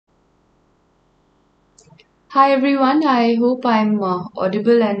Hi everyone, I hope I'm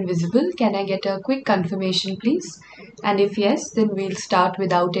audible and visible. Can I get a quick confirmation please? And if yes, then we'll start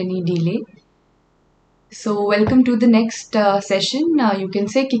without any delay. So welcome to the next session. You can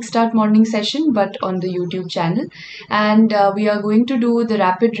say Kickstart Morning Session, but on the YouTube channel. And we are going to do the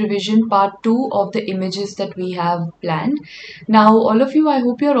rapid revision part 2 of the images that we have planned. Now, all of you, I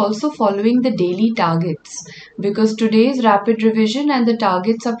hope you're also following the daily targets because today's rapid revision and the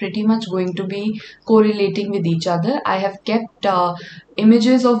targets are pretty much going to be correlating with each other. I have kept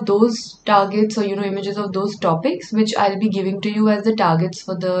images of those targets or images of those topics which I'll be giving to you as the targets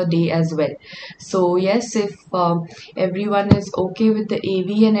for the day as well. So yes, if everyone is okay with the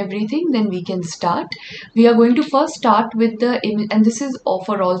AV and everything, then we can start. We are going to first start with the image, and this is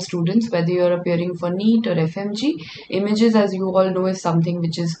for all students, whether you're appearing for NEET or FMG. Images, as you all know, is something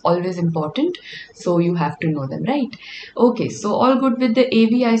which is always important, so you have to know them, right? Okay, so all good with the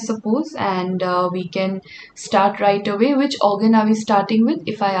AV, I suppose, and we can start right away. Which organ are we starting with?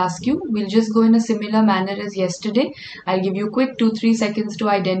 If I ask you, we'll just go in a similar manner as yesterday. I'll give you quick 2-3 seconds to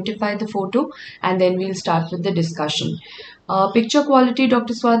identify the photo and then we'll start with the discussion. Picture quality,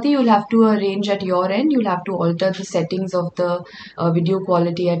 Dr. Swati, you'll have to arrange at your end. You'll have to alter the settings of the video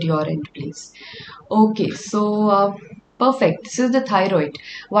quality at your end, please. Okay, so perfect. This is the thyroid.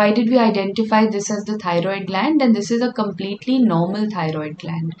 Why did we identify this as the thyroid gland? And this is a completely normal thyroid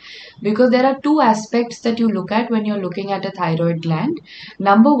gland because there are two aspects that you look at when you're looking at a thyroid gland.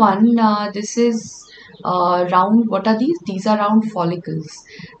 Number one, this is round. What are these? These are round follicles.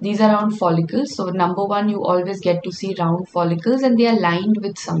 These are round follicles. So number one, you always get to see round follicles and they are lined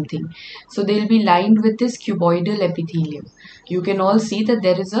with something. So they'll be lined with this cuboidal epithelium. You can all see that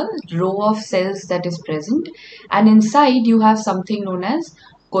there is a row of cells that is present, and inside you have something known as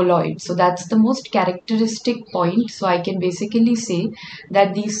colloid. So that's the most characteristic point. So I can basically say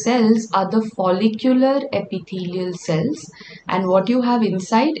that these cells are the follicular epithelial cells, and what you have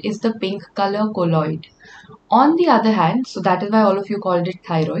inside is the pink color colloid. On the other hand, so that is why all of you called it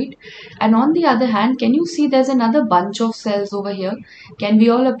thyroid. And on the other hand, can you see there's another bunch of cells over here? Can we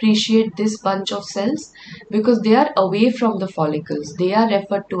all appreciate this bunch of cells? Because they are away from the follicles. They are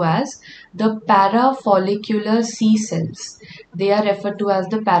referred to as the parafollicular C cells. They are referred to as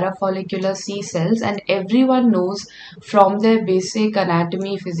the parafollicular C cells, and everyone knows from their basic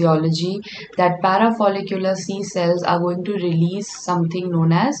anatomy physiology that parafollicular C cells are going to release something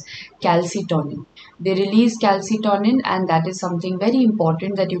known as calcitonin. They release calcitonin, and that is something very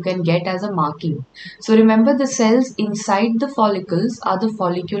important that you can get as a marking. So remember, the cells inside the follicles are the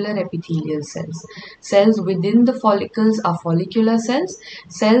follicular epithelial cells. Cells within the follicles are follicular cells.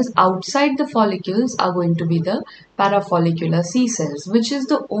 Cells outside the follicles are going to be the parafollicular C cells, which is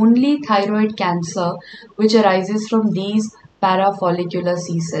the only thyroid cancer which arises from these parafollicular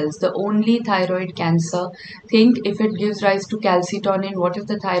C cells. The only thyroid cancer. Think, if it gives rise to calcitonin, what is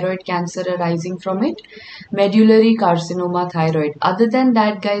the thyroid cancer arising from it? Medullary carcinoma thyroid. Other than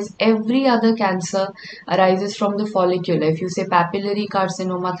that, guys, every other cancer arises from the follicular. If you say papillary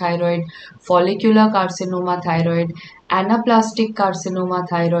carcinoma thyroid, follicular carcinoma thyroid, anaplastic carcinoma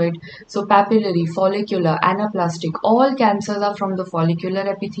thyroid. So papillary, follicular, anaplastic, all cancers are from the follicular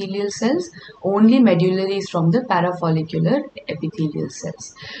epithelial cells. Only medullary is from the parafollicular epithelial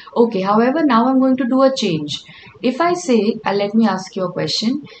cells. Okay, however, now I'm going to do a change. If I say, let me ask you a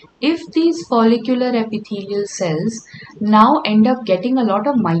question. If these follicular epithelial cells now end up getting a lot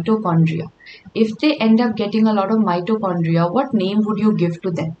of mitochondria, if they end up getting a lot of mitochondria, what name would you give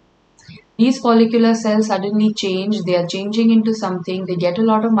to them? These follicular cells suddenly change, they are changing into something, they get a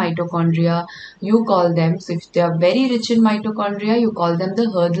lot of mitochondria, you call them, so if they are very rich in mitochondria, you call them the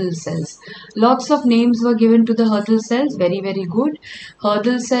Hurdle cells. Lots of names were given to the Hurdle cells, very, very good.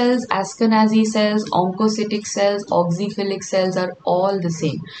 Hurdle cells, Ashkenazi cells, oncocytic cells, oxyphilic cells are all the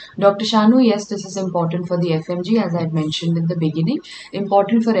same. Dr. Shanu, yes, this is important for the FMG as I had mentioned in the beginning,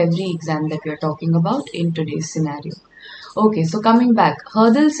 important for every exam that we are talking about in today's scenario. Okay, so coming back,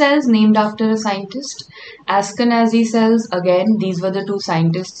 Hurdle cells named after a scientist, Ashkenazi cells, again, these were the two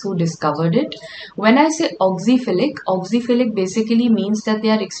scientists who discovered it. When I say oxyphilic, oxyphilic basically means that they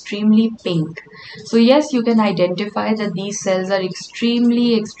are extremely pink. So yes, you can identify that these cells are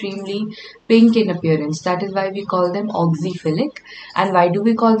extremely, extremely pink in appearance. That is why we call them oxyphilic. And why do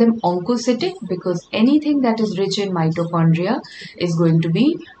we call them oncocytic? Because anything that is rich in mitochondria is going to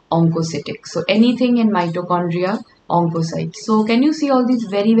be oncocytic. So anything in mitochondria, oncocytes. So can you see all these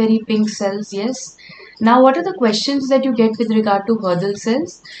very, very pink cells? Yes. Now, what are the questions that you get with regard to Hurdle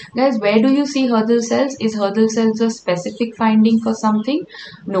cells? Guys, where do you see Hurdle cells? Is Hurdle cells a specific finding for something?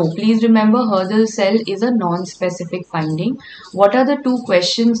 No, please remember Hurdle cell is a non-specific finding. What are the two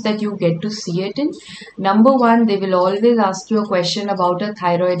questions that you get to see it in? Number one, they will always ask you a question about a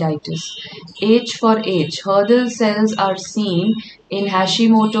thyroiditis. H for H. Hurdle cells are seen in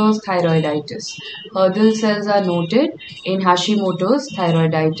Hashimoto's thyroiditis. Hurdle cells are noted in Hashimoto's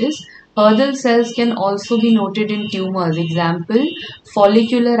thyroiditis. Hurdle cells can also be noted in tumors. Example,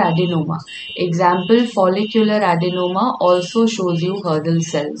 follicular adenoma. Example, follicular adenoma also shows you Hurdle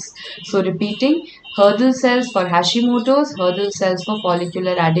cells. So repeating, Hurdle cells for Hashimoto's, Hurdle cells for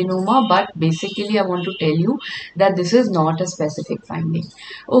follicular adenoma, but basically I want to tell you that this is not a specific finding.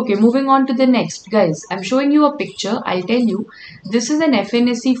 Okay, moving on to the next. Guys, I'm showing you a picture. I'll tell you, this is an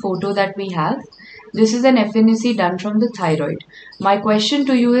FNAC photo that we have. This is an FNAC done from the thyroid. My question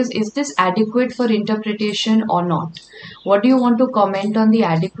to you is this adequate for interpretation or not? What do you want to comment on the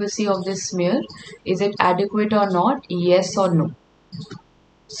adequacy of this smear? Is it adequate or not? Yes or no?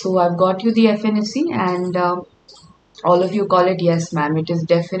 So I've got you the FNAC and all of you call it yes ma'am, it is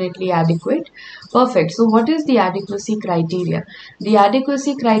definitely adequate. Perfect. So what is the adequacy criteria? The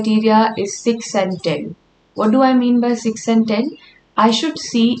adequacy criteria is 6 and 10. What do I mean by 6 and 10? I should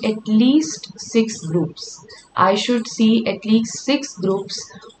see at least 6 groups. I should see at least 6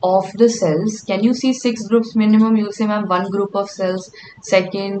 groups of the cells. Can you see 6 groups minimum? You'll say ma'am, one group of cells,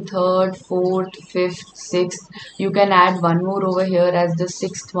 second, third, fourth, fifth, sixth. You can add one more over here as the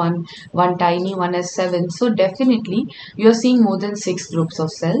sixth one, one tiny one as 7. So definitely you're seeing more than 6 groups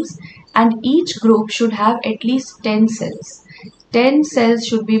of cells, and each group should have at least 10 cells. 10 cells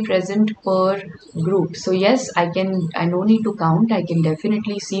should be present per group. So yes, I no need to count. I can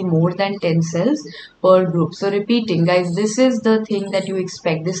definitely see more than 10 cells per group. So repeating, guys, this is the thing that you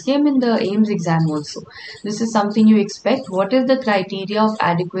expect. This came in the AIMS exam also. This is something you expect. What is the criteria of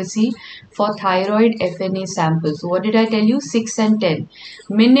adequacy for thyroid FNA samples? So what did I tell you? 6 and 10.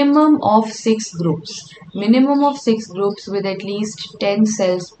 Minimum of 6 groups. Minimum of 6 groups with at least 10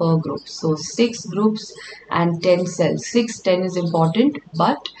 cells per group. So 6 groups and 10 cells. 6, 10 is important,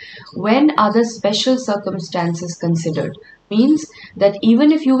 but when other special circumstances considered, means that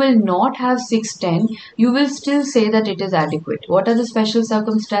even if you will not have 610, you will still say that it is adequate. What are the special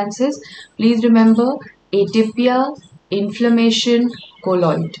circumstances? Please remember, atypia, inflammation,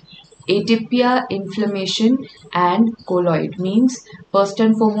 colloid. Atypia, inflammation and colloid means, first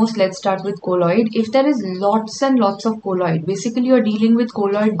and foremost, let's start with colloid. If there is lots and lots of colloid, basically you're dealing with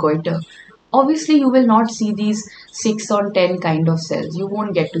colloid goiter. Obviously, you will not see these 6 on 10 kind of cells. You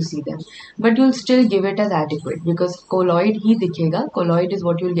won't get to see them. But you'll still give it as adequate because colloid hi dikhega. Colloid is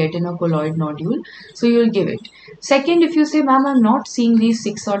what you'll get in a colloid nodule. So you'll give it. Second, if you say, ma'am, I'm not seeing these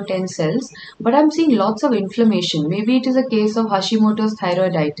 6 on 10 cells, but I'm seeing lots of inflammation. Maybe it is a case of Hashimoto's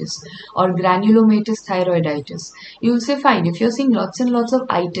thyroiditis or granulomatous thyroiditis. You'll say, fine, if you're seeing lots and lots of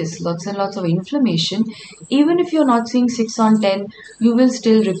itis, lots and lots of inflammation, even if you're not seeing 6 on 10, you will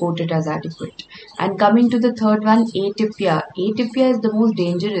still report it as adequate. And coming to the third one, atypia. Atypia is the most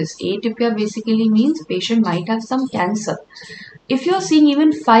dangerous. Atypia basically means patient might have some cancer. If you are seeing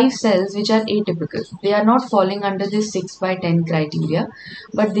even 5 cells which are atypical, they are not falling under this 6 by 10 criteria,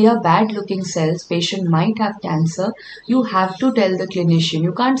 but they are bad looking cells, patient might have cancer, you have to tell the clinician.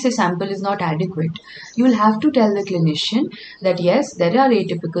 You can't say sample is not adequate. You will have to tell the clinician that yes, there are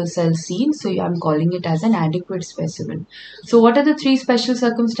atypical cells seen, so I am calling it as an adequate specimen. So what are the 3 special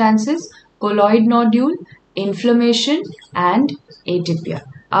circumstances? Colloid nodule, inflammation and atypia.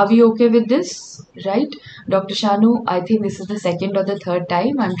 Are we okay with this? Right? Dr. Shanu, I think this is the second or the third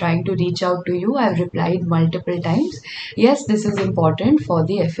time I'm trying to reach out to you. I've replied multiple times. Yes, this is important for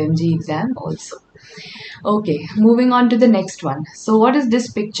the FMG exam also. Okay, moving on to the next one. So what is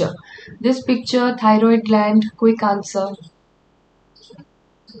this picture? This picture, thyroid gland, quick answer.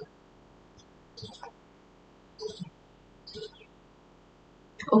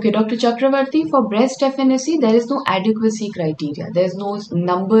 Okay, Dr. Chakravarti, for breast FNAC, there is no adequacy criteria. There is no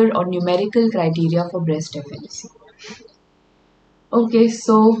number or numerical criteria for breast FNAC. Okay,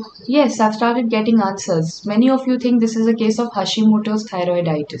 so yes, I've started getting answers. Many of you think this is a case of Hashimoto's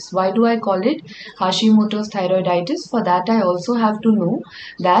thyroiditis. Why do I call it Hashimoto's thyroiditis? For that, I also have to know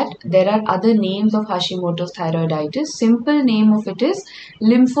that there are other names of Hashimoto's thyroiditis. Simple name of it is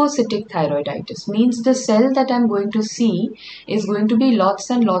lymphocytic thyroiditis. Means the cell that I'm going to see is going to be lots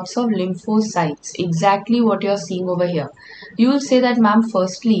and lots of lymphocytes. Exactly what you're seeing over here. You will say that, ma'am,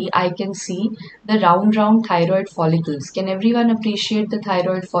 firstly, I can see the round thyroid follicles. Can everyone appreciate the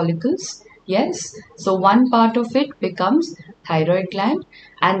thyroid follicles? Yes. So one part of it becomes thyroid gland,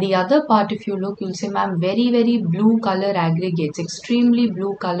 and the other part, if you look, you'll say, ma'am, very blue color aggregates, extremely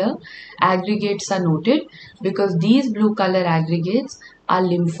blue color aggregates are noted, because these blue color aggregates are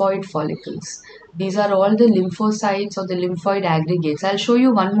lymphoid follicles. These are all the lymphocytes or the lymphoid aggregates. I'll show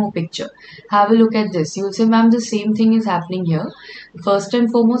you one more picture. Have a look at this. You'll say, ma'am, the same thing is happening here. First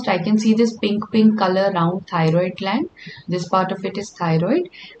and foremost, I can see this pink color around thyroid gland. This part of it is thyroid.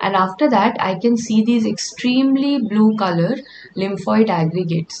 And after that, I can see these extremely blue color lymphoid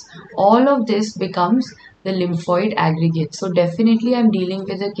aggregates. All of this becomes the lymphoid aggregate. So definitely I'm dealing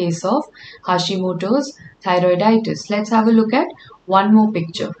with a case of Hashimoto's thyroiditis. Let's have a look at one more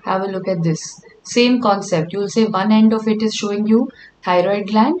picture. Have a look at this. Same concept. You will say one end of it is showing you thyroid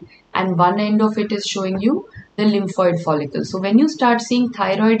gland and one end of it is showing you the lymphoid follicle. So when you start seeing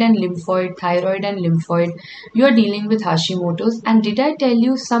thyroid and lymphoid, you are dealing with Hashimoto's. And did I tell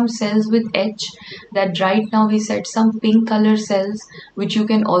you some cells with H, that right now we said some pink color cells which you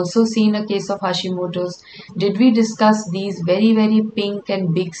can also see in a case of Hashimoto's? Did we discuss these very pink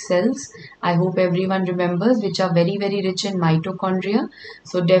and big cells? I hope everyone remembers, which are very rich in mitochondria.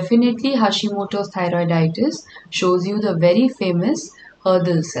 So definitely Hashimoto's thyroiditis shows you the very famous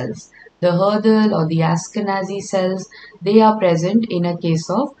Hurdle cells. The Hurdle or the Ashkenazi cells, they are present in a case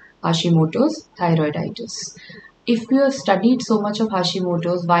of Hashimoto's thyroiditis. If you have studied so much of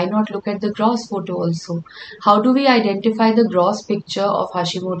Hashimoto's, why not look at the gross photo also? How do we identify the gross picture of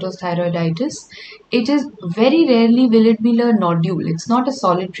Hashimoto's thyroiditis? It is very rarely will it be a nodule. It's not a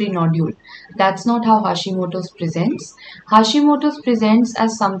solitary nodule. That's not how Hashimoto's presents. Hashimoto's presents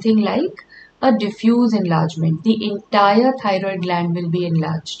as something like a diffuse enlargement. The entire thyroid gland will be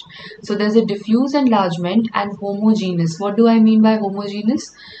enlarged. So there's a diffuse enlargement and homogeneous. What do I mean by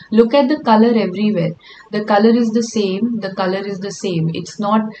homogeneous? Look at the color everywhere. The color is the same. The color is the same. It's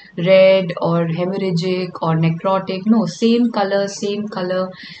not red or hemorrhagic or necrotic. No, same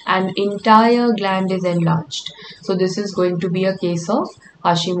color, and entire gland is enlarged. So this is going to be a case of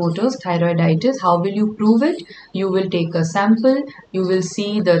Hashimoto's thyroiditis. How will you prove it? You will take a sample, you will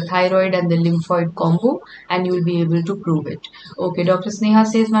see the thyroid and the lymphoid combo, and you will be able to prove it. Okay, Dr. Sneha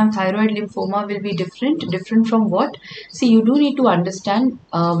says, ma'am, thyroid lymphoma will be different. Different from what? See, you do need to understand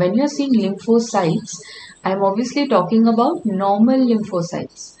when you are seeing lymphocytes, I am obviously talking about normal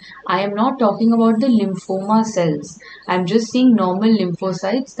lymphocytes. I am not talking about the lymphoma cells. I am just seeing normal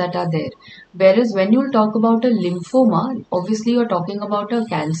lymphocytes that are there. Whereas when you talk about a lymphoma, obviously you are talking about a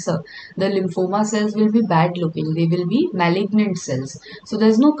cancer. The lymphoma cells will be bad looking. They will be malignant cells. So there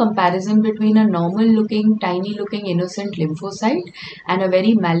is no comparison between a normal looking, tiny looking innocent lymphocyte and a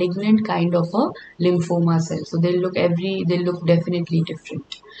very malignant kind of a lymphoma cell. So they'll look definitely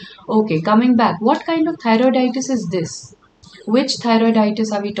different. Okay, coming back. What kind of thyroiditis is this? Which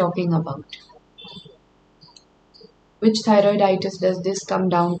thyroiditis are we talking about? Which thyroiditis does this come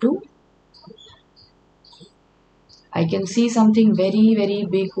down to? I can see something very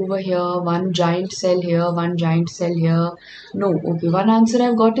big over here, one giant cell here, one giant cell here. No, okay, one answer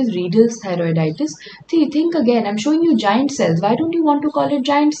I've got is Riedel's thyroiditis. Think again, I'm showing you giant cells. Why don't you want to call it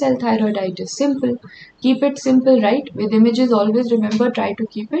giant cell thyroiditis? Simple. Keep it simple, right? With images, always remember, try to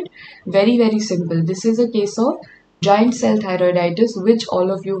keep it very simple. This is a case of giant cell thyroiditis, which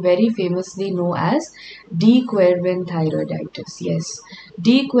all of you very famously know as de Quervain thyroiditis. Yes,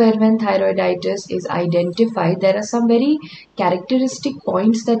 de Quervain thyroiditis is identified. There are some very characteristic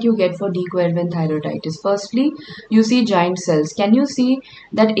points that you get for de Quervain thyroiditis. Firstly, you see giant cells. Can you see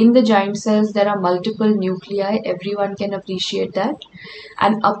that in the giant cells there are multiple nuclei? Everyone can appreciate that.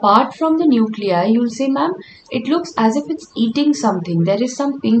 And apart from the nuclei, you'll say, ma'am, it looks as if it's eating something. There is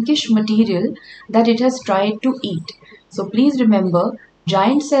some pinkish material that it has tried to eat. So please remember,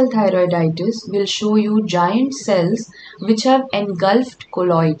 giant cell thyroiditis will show you giant cells which have engulfed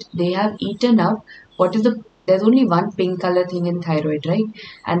colloid. They have eaten up there's only one pink color thing in thyroid, right?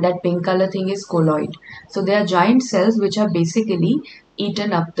 And that pink color thing is colloid. So they are giant cells which have basically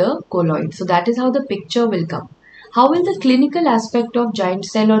eaten up the colloid. So that is how the picture will come. How will the clinical aspect of giant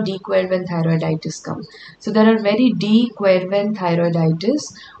cell or de Quervain thyroiditis come? So there are very de Quervain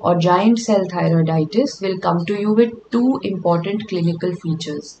thyroiditis or giant cell thyroiditis will come to you with two important clinical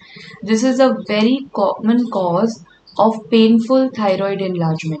features. This is a very common cause of painful thyroid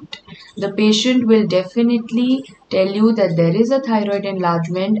enlargement. The patient will definitely tell you that there is a thyroid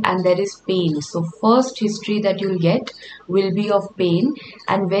enlargement and there is pain. So first history that you'll get will be of pain,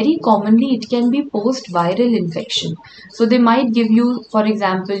 and very commonly it can be post-viral infection. So they might give you, for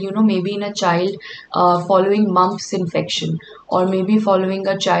example, maybe in a child following mumps infection, or maybe following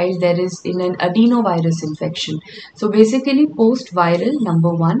a child there is in an adenovirus infection. So basically post-viral,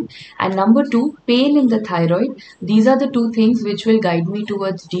 number one, and number two, pain in the thyroid. These are the two things which will guide me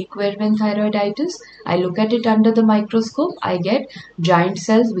towards dequervin thyroiditis. I look at it under the microscope, I get giant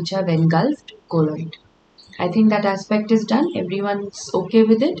cells which have engulfed colloid. I think that aspect is done. Everyone's okay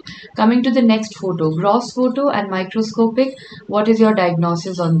with it. Coming to the next photo, gross photo and microscopic. What is your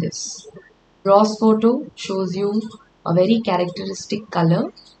diagnosis on this? Gross photo shows you a very characteristic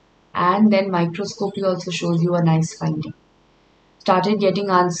color, and then microscopy also shows you a nice finding. Started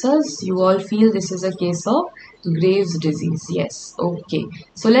getting answers. You all feel this is a case of Graves' disease. Yes. Okay.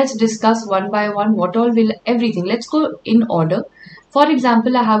 So let's discuss one by one what all will everything. Let's go in order. For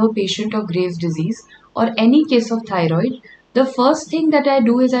example, I have a patient of Graves' disease or any case of thyroid. The first thing that I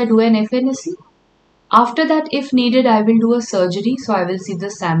do is I do an FNSE. After that, if needed, I will do a surgery. So I will see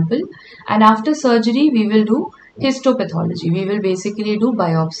the sample, and after surgery, we will do histopathology. We will basically do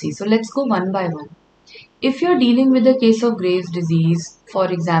biopsy. So let's go one by one. If you're dealing with a case of Graves' disease,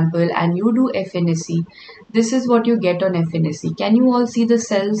 for example, and you do FNSE, this is what you get on FNSE. Can you all see the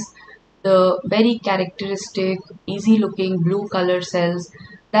cells? The very characteristic, easy looking blue color cells,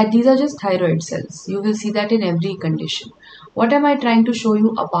 that these are just thyroid cells. You will see that in every condition. What am I trying to show you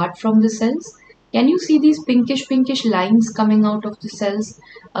apart from the cells? Can you see these pinkish lines coming out of the cells?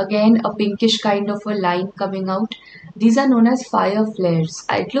 Again, a pinkish kind of a line coming out. These are known as fire flares.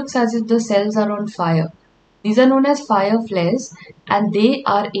 It looks as if the cells are on fire. These are known as fire flares, and they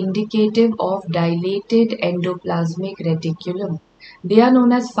are indicative of dilated endoplasmic reticulum. They are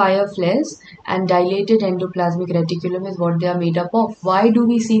known as fire flares, and dilated endoplasmic reticulum is what they are made up of. Why do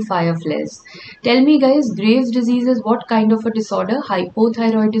we see fire flares? Tell me guys, Graves' disease is what kind of a disorder?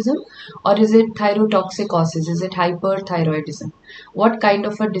 Hypothyroidism, or is it thyrotoxicosis? Is it hyperthyroidism? What kind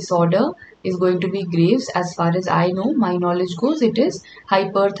of a disorder is going to be Graves? As far as I know, my knowledge goes, it is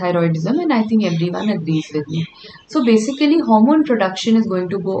hyperthyroidism, and I think everyone agrees with me. So basically, hormone production is going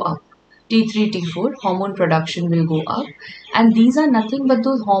to go up. T3, T4, hormone production will go up, and these are nothing but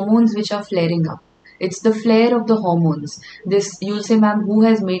those hormones which are flaring up. It's the flare of the hormones. This, you'll say, ma'am, who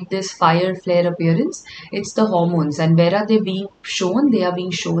has made this fire flare appearance? It's the hormones. And where are they being shown? They are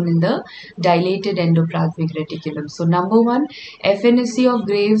being shown in the dilated endoplasmic reticulum. So number one, FNSE of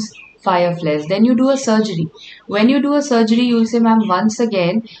Graves, fire flares. Then you do a surgery. When you do a surgery, you'll say, ma'am, once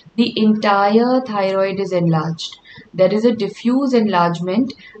again, the entire thyroid is enlarged. There is a diffuse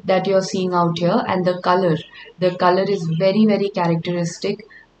enlargement that you're seeing out here, and the color is very characteristic,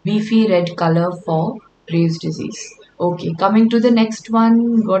 beefy red color for Graves' disease. Okay, coming to the next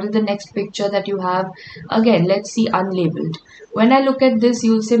one, what is the next picture that you have? Again, let's see unlabeled. When I look at this,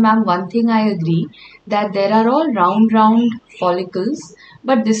 you'll say, ma'am, one thing I agree, that there are all round follicles,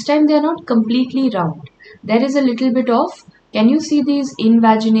 but this time they are not completely round. There is a little bit of, can you see these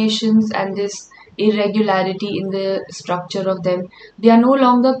invaginations and this irregularity in the structure of them? They are no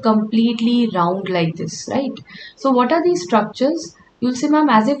longer completely round like this, right? So what are these structures? You'll say, ma'am,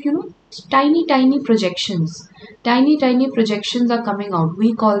 as if, tiny projections. Tiny projections are coming out.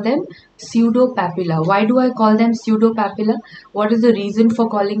 We call them pseudopapilla. Why do I call them pseudopapilla? What is the reason for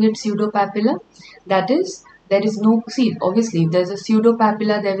calling it pseudopapilla? That is, there is no, see, obviously if there's a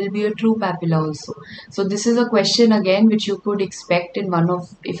pseudopapilla, there will be a true papilla also. So this is a question again which you could expect in one of,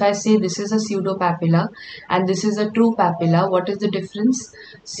 if I say this is a pseudopapilla and this is a true papilla, what is the difference?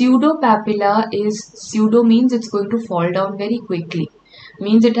 Pseudopapilla is, pseudo means it's going to fall down very quickly,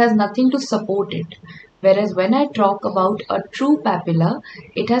 means it has nothing to support it. Whereas when I talk about a true papilla,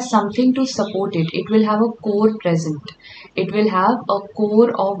 it has something to support it. It will have a core present. It will have a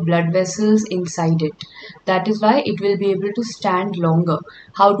core of blood vessels inside it. That is why it will be able to stand longer.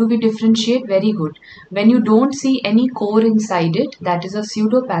 How do we differentiate? Very good. When you don't see any core inside it, that is a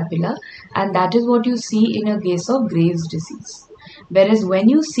pseudopapilla, and that is what you see in a case of Graves' disease. Whereas when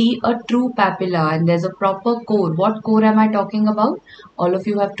you see a true papilla and there's a proper core, what core am I talking about? All of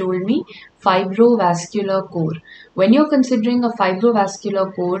you have told me, fibrovascular core. When you're considering a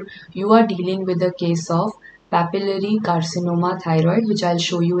fibrovascular core, you are dealing with a case of papillary carcinoma thyroid, which I'll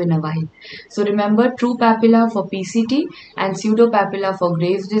show you in a while. So remember, true papilla for PCT and pseudopapilla for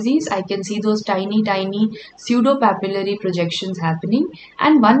Graves' disease. I can see those tiny pseudopapillary projections happening.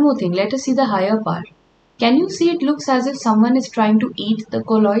 And one more thing, let us see the higher part. Can you see it looks as if someone is trying to eat the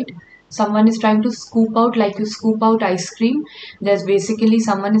colloid? someone is trying to scoop out, like you scoop out ice cream. There's basically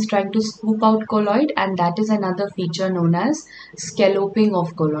someone is trying to scoop out colloid, and that is another feature known as scalloping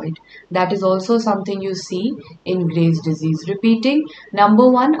of colloid. That is also something you see in Graves' disease. Repeating, number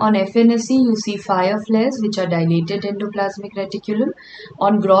 1, on FNSE you see fire flares which are dilated endoplasmic reticulum.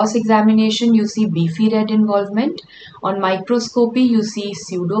 On gross examination you see beefy red involvement. On microscopy you see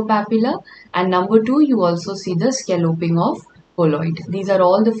pseudopapilla, and number 2, you also see the scalloping of colloid. These are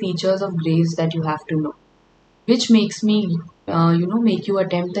all the features of Graves that you have to know, which makes me make you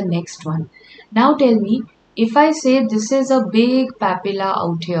attempt the next one. Now tell me, if I say this is a big papilla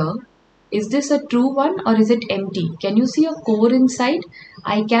out here, is this a true one or is it empty? Can you see a core inside?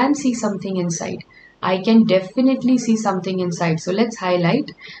 I can see something inside. I can definitely see something inside. So let's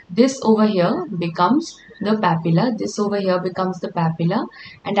highlight. This over here becomes the papilla. This over here becomes the papilla.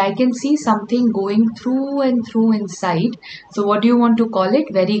 And I can see something going through and through inside. So what do you want to call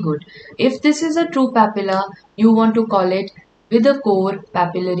it? Very good. If this is a true papilla, you want to call it with a core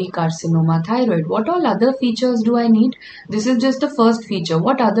papillary carcinoma thyroid. What all other features do I need? This is just the first feature.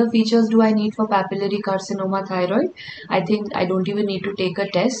 What other features do I need for papillary carcinoma thyroid? I think I don't even need to take a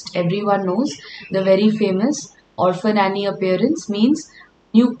test. Everyone knows the very famous orphan Annie appearance means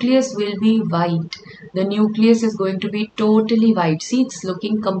nucleus will be white. The nucleus is going to be totally white. See, it's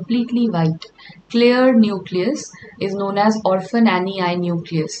looking completely white. Clear nucleus is known as orphan Annie eye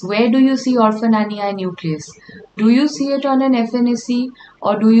nucleus. Where do you see orphan Annie eye nucleus? Do you see it on an FNAC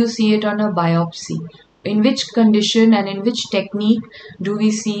or do you see it on a biopsy? In which condition and in which technique do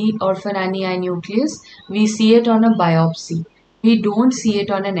we see orphan Annie eye nucleus? We see it on a biopsy. We don't see it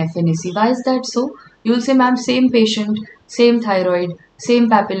on an FNAC. Why is that so? You will say, ma'am, same patient, same thyroid, same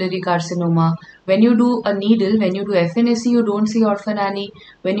papillary carcinoma. When you do a needle, when you do FNAC, you don't see orphan Annie.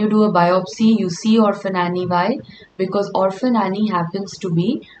 When you do a biopsy, you see orphan Annie. Why? Because orphan Annie happens to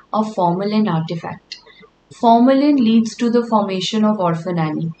be a formalin artifact. Formalin leads to the formation of orphan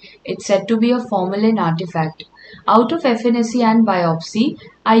Annie. It's said to be a formalin artifact. Out of FNAC and biopsy,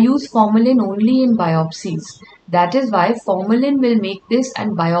 I use formalin only in biopsies. That is why formalin will make this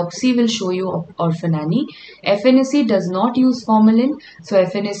and biopsy will show you orphan Annie. FNAC does not use formalin, so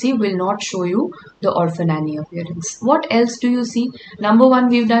FNAC will not show you the orphan Annie appearance. What else do you see? Number 1,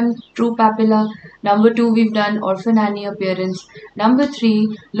 we've done true papilla. Number 2, we've done orphan Annie appearance. Number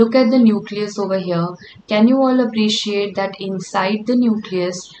 3, look at the nucleus over here. Can you all appreciate that inside the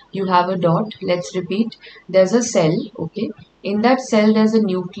nucleus you have a dot? Let's repeat. There's a cell, okay? In that cell there's a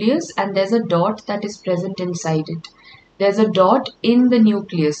nucleus and there's a dot that is present inside it. There's a dot in the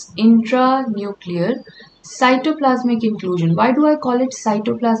nucleus, intranuclear cytoplasmic inclusion. Why do I call it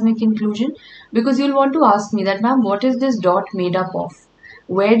cytoplasmic inclusion? Because you'll want to ask me that, ma'am, what is this dot made up of?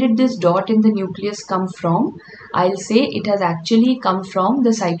 Where did this dot in the nucleus come from? I'll say it has actually come from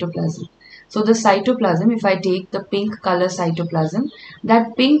the cytoplasm. So the cytoplasm, if I take the pink color cytoplasm,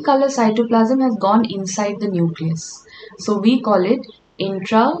 that pink color cytoplasm has gone inside the nucleus. So we call it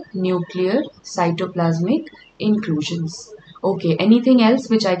intranuclear cytoplasmic inclusions. Okay, anything else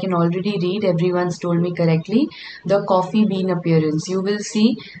which I can already read? Everyone's told me correctly. The coffee bean appearance. You will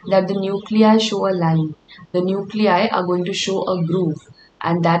see that the nuclei show a line. The nuclei are going to show a groove.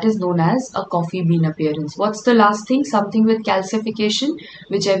 And that is known as a coffee bean appearance. What's the last thing? Something with calcification,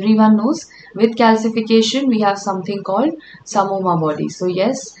 which everyone knows. With calcification, we have something called Samoma body. So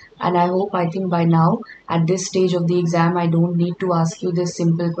yes, and I think by now, at this stage of the exam, I don't need to ask you this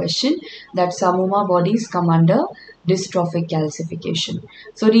simple question that Samoma bodies come under dystrophic calcification.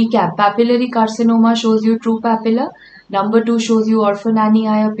 So recap, papillary carcinoma shows you true papilla. Number 2 shows you orphan Annie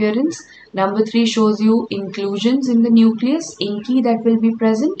eye appearance. Number 3 shows you inclusions in the nucleus, inky that will be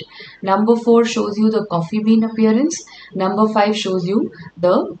present. Number 4 shows you the coffee bean appearance. Number 5 shows you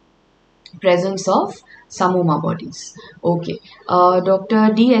the presence of Samoma bodies. Okay,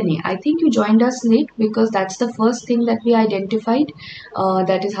 Dr. DNA, I think you joined us late because that's the first thing that we identified.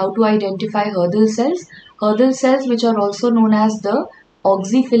 That is how to identify Hurdle cells. Hurdle cells, which are also known as the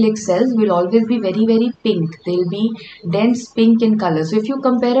oxyphilic cells, will always be very, very pink. They'll be dense pink in color. So if you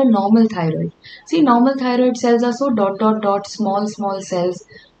compare a normal thyroid, see, normal thyroid cells are so dot dot dot, small cells,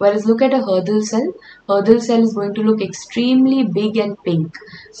 whereas look at a Hurdle cell. Hurdle cell is going to look extremely big and pink.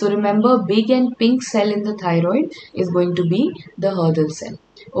 So remember, big and pink cell in the thyroid is going to be the Hurdle cell.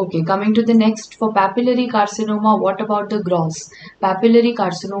 Okay, coming to the next, for papillary carcinoma, what about the gross? Papillary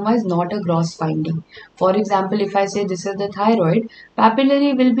carcinoma is not a gross finding. For example, if I say this is the thyroid,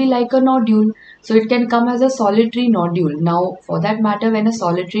 papillary will be like a nodule. So it can come as a solitary nodule. Now, for that matter, when a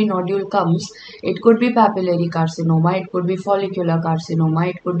solitary nodule comes, it could be papillary carcinoma, it could be follicular carcinoma,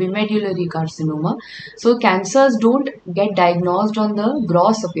 it could be medullary carcinoma. So cancers don't get diagnosed on the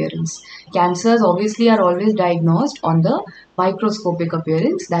gross appearance. Cancers obviously are always diagnosed on the microscopic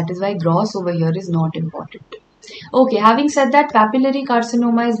appearance. That is why gross over here is not important. Okay, having said that, papillary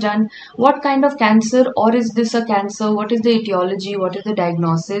carcinoma is done. What kind of cancer, or is this a cancer? What is the etiology? What is the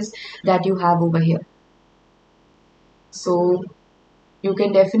diagnosis that you have over here? So you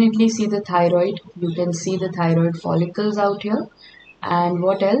can definitely see the thyroid. You can see the thyroid follicles out here. And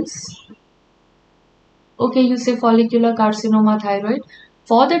what else? Okay, you say follicular carcinoma thyroid.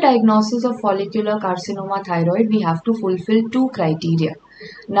 For the diagnosis of follicular carcinoma thyroid, we have to fulfill two criteria.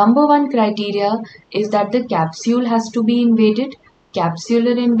 Number one criteria is that the capsule has to be invaded.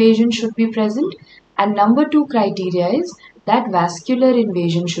 Capsular invasion should be present. And number two criteria is that vascular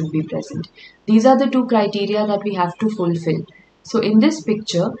invasion should be present. These are the two criteria that we have to fulfill. So in this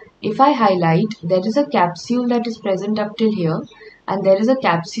picture, if I highlight, there is a capsule that is present up till here, and there is a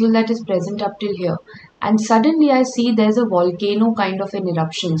capsule that is present up till here. And suddenly I see there's a volcano kind of an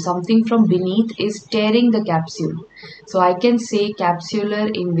eruption. Something from beneath is tearing the capsule. So I can say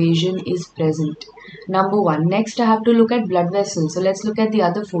capsular invasion is present. Number one. Next I have to look at blood vessels. So let's look at the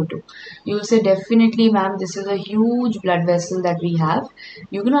other photo. You'll say definitely ma'am, this is a huge blood vessel that we have.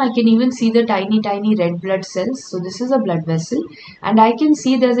 You know, I can even see the tiny red blood cells. So this is a blood vessel, and I can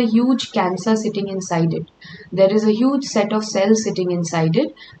see there's a huge cancer sitting inside it. There is a huge set of cells sitting inside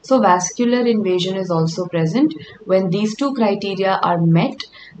it. So vascular invasion is also present. When these two criteria are met,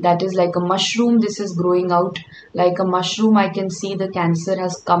 that is like a mushroom, this is growing out like a mushroom, I can see the cancer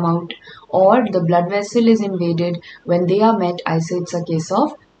has come out, or the blood vessel is invaded. When they are met, I say it's a case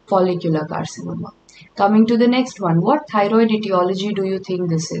of follicular carcinoma. Coming to the next one, what thyroid etiology do you think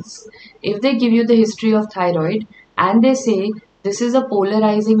this is? If they give you the history of thyroid and they say this is a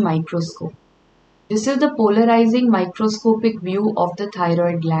polarizing microscope, this is the polarizing microscopic view of the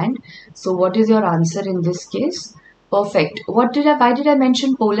thyroid gland. So what is your answer in this case? Perfect. Why did I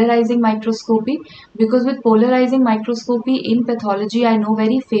mention polarizing microscopy? Because with polarizing microscopy in pathology, I know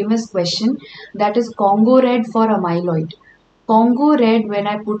very famous question, that is Congo red for amyloid. Congo red, when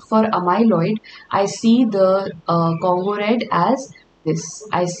I put for amyloid, I see the Congo red as this.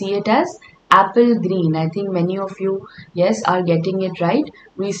 I see it as apple green. I think many of you, yes, are getting it right.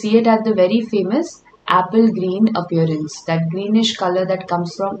 We see it as the very famous apple green appearance, that greenish color that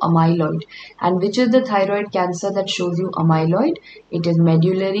comes from amyloid. And which is the thyroid cancer that shows you amyloid? It is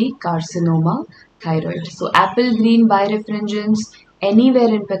medullary carcinoma thyroid. So apple green birefringence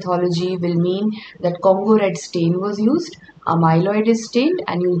anywhere in pathology will mean that Congo red stain was used, amyloid is stained,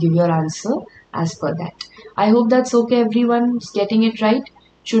 and you'll give your answer as per that. I hope that's okay, everyone's getting it right.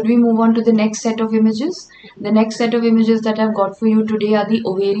 Should we move on to the next set of images? The next set of images that I've got for you today are the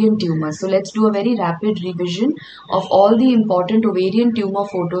ovarian tumors. So let's do a very rapid revision of all the important ovarian tumor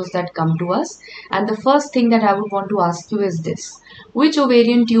photos that come to us. And the first thing that I would want to ask you is this. Which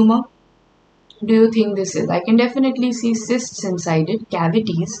ovarian tumor do you think this is? I can definitely see cysts inside it,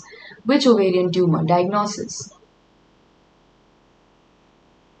 cavities. Which ovarian tumor? Diagnosis.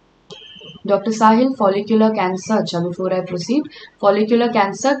 Dr. Sahil, follicular cancer. Before I proceed, follicular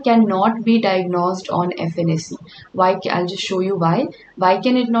cancer cannot be diagnosed on FNAC. Why? I'll just show you why. Why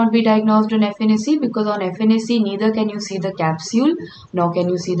can it not be diagnosed on FNAC? Because on FNAC neither can you see the capsule nor can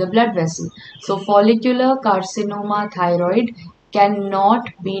you see the blood vessel. So follicular carcinoma thyroid cannot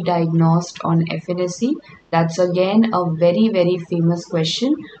be diagnosed on FNAC. That's again a very famous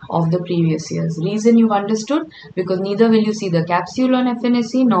question of the previous years. Reason you've understood? Because neither will you see the capsule on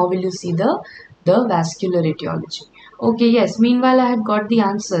FNAC nor will you see the vascular etiology. Okay, yes. Meanwhile, I had got the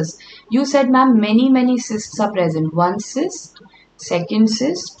answers. You said, ma'am, many cysts are present. One cyst, second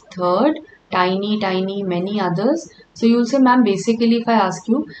cyst, third, tiny, many others. So you'll say, ma'am, basically if I ask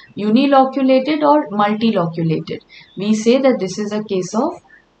you uniloculated or multiloculated, we say that this is a case of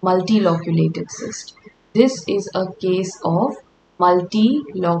multiloculated cyst. This is a case of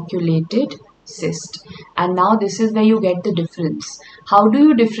multiloculated cyst. And now this is where you get the difference. How do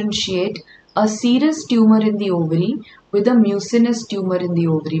you differentiate a serous tumor in the ovary with a mucinous tumor in the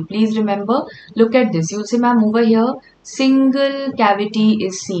ovary? Please remember, look at this. You'll say, ma'am, over here, single cavity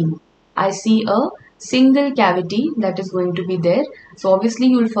is seen. I see a single cavity that is going to be there. So obviously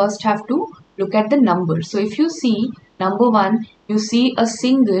you will first have to look at the number. So if you see number one, you see a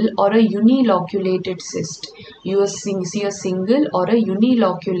single or a uniloculated cyst. You see a single or a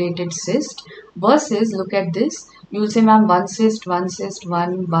uniloculated cyst versus, look at this, you will say, ma'am, one cyst, one,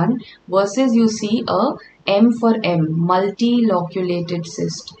 versus you see a M for M, multiloculated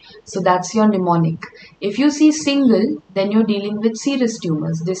cyst. So that's your mnemonic. If you see single, then you're dealing with serous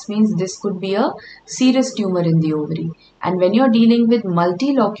tumors. This means this could be a serous tumor in the ovary. And when you're dealing with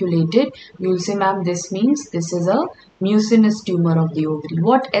multiloculated, you'll say, ma'am, this means this is a mucinous tumor of the ovary.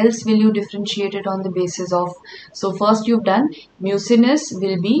 What else will you differentiate it on the basis of? So first you've done mucinous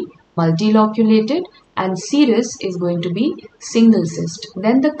will be multiloculated and serous is going to be single cyst.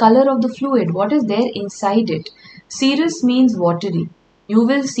 Then the color of the fluid, what is there inside it? Serous means watery. You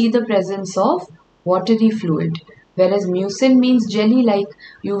will see the presence of watery fluid. Whereas mucin means jelly-like.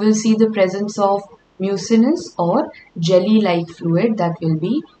 You will see the presence of mucinous or jelly-like fluid that will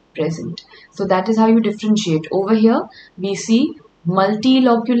be present. So that is how you differentiate. Over here, we see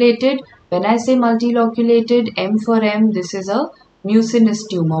multiloculated. When I say multiloculated, M for M, this is a mucinous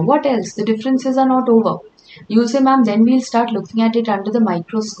tumor. What else? The differences are not over. You say, ma'am, then we'll start looking at it under the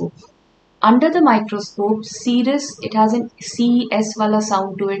microscope. Under the microscope, serous, it has an CS wala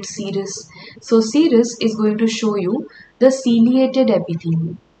sound to it, serous. So serous is going to show you the ciliated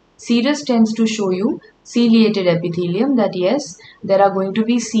epithelium. Serous tends to show you ciliated epithelium, that yes, there are going to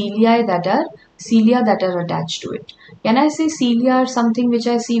be cilia that are attached to it. Can I say cilia are something which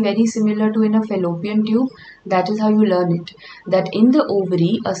I see very similar to in a fallopian tube? That is how you learn it. That in the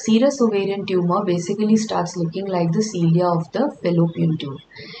ovary, a serous ovarian tumor basically starts looking like the cilia of the fallopian tube.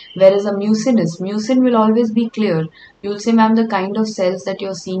 Whereas a mucin will always be clear. You will say, ma'am, the kind of cells that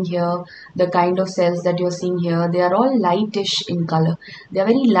you're seeing here, the kind of cells that you're seeing here, they are all lightish in color. They are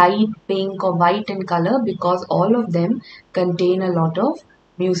very light pink or white in color because all of them contain a lot of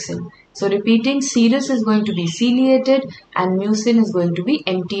mucin. So repeating, serous is going to be ciliated and mucin is going to be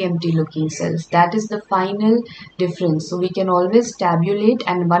empty looking cells. That is the final difference. So we can always tabulate,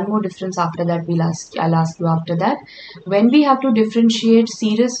 and one more difference after that I'll ask you after that. When we have to differentiate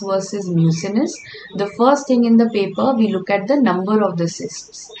serous versus mucinous, the first thing in the paper we look at the number of the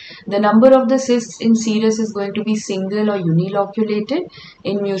cysts. The number of the cysts in serous is going to be single or uniloculated.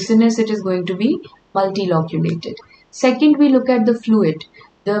 In mucinous it is going to be multiloculated. Second, we look at the fluid.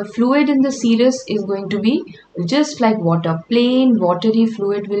 The fluid in the serous is going to be just like water, plain watery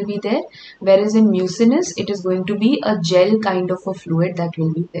fluid will be there, whereas in mucinous it is going to be a gel kind of a fluid that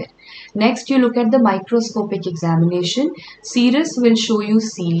will be there. Next, you look at the microscopic examination. Serous will show you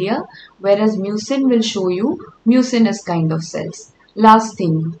cilia, whereas mucin will show you mucinous kind of cells. Last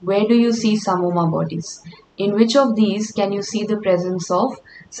thing, where do you see samoma bodies? In which of these can you see the presence of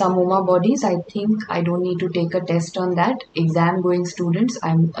samoma bodies? I think I don't need to take a test on that. Exam going students,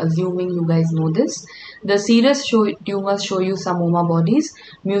 I'm assuming you guys know this. The serous tumors show you samoma bodies.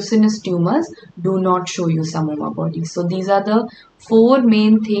 Mucinous tumors do not show you samoma bodies. So these are the four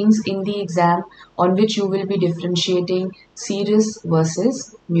main things in the exam on which you will be differentiating serous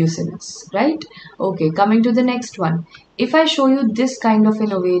versus mucinous, right? Okay, coming to the next one. If I show you this kind of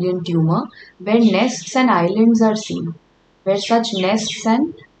an ovarian tumor where nests and islands are seen, where such nests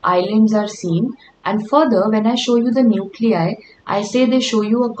and islands are seen, and further when I show you the nuclei, I say they show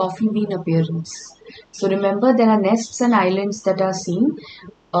you a coffee bean appearance. So remember, there are nests and islands that are seen,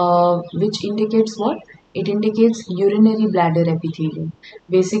 which indicates what? It indicates urinary bladder epithelium.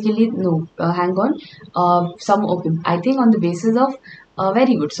 Basically, no, hang on. I think on the basis of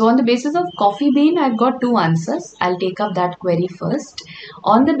very good. So on the basis of coffee bean, I've got two answers. I'll take up that query first.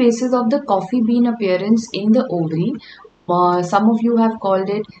 On the basis of the coffee bean appearance in the ovary, some of you have called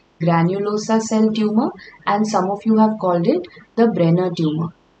it granulosa cell tumor and some of you have called it the Brenner tumor.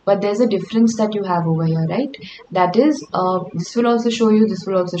 But there's a difference that you have over here, right? That is, this will also show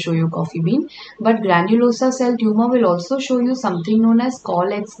you coffee bean. But granulosa cell tumor will also show you something known as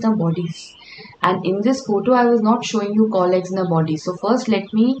call-exner bodies. And in this photo, I was not showing you call-exner bodies. So first,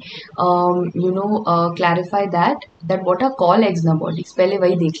 let me, clarify that what are call-exner bodies. Pehle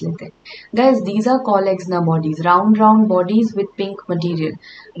wahi dekh lete hain. Guys, these are call-exner bodies. Round bodies with pink material.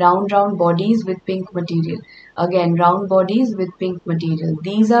 Round bodies with pink material. Again, round bodies with pink material.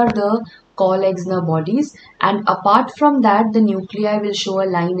 These are the call-exner bodies, and apart from that, the nuclei will show a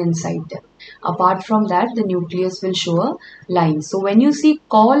line inside them. Apart from that, the nucleus will show a line. So when you see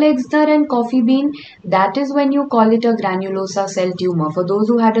call-exner and coffee bean, that is when you call it a granulosa cell tumor. For those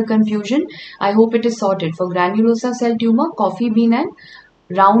who had a confusion, I hope it is sorted. For granulosa cell tumor, coffee bean and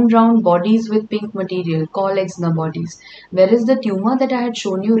round bodies with pink material, call-exner bodies. Whereas the tumor that I had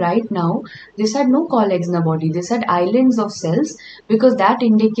shown you right now, this had no call-exner body. This had islands of cells because that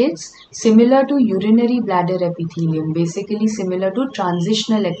indicates similar to urinary bladder epithelium, basically similar to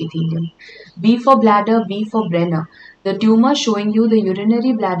transitional epithelium. B for bladder, B for Brenner. The tumor showing you the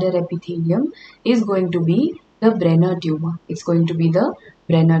urinary bladder epithelium is going to be the Brenner tumor. It's going to be the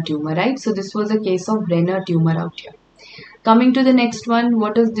Brenner tumor, right? So this was a case of Brenner tumor out here. Coming to the next one,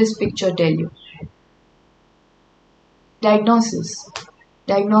 what does this picture tell you? Diagnosis.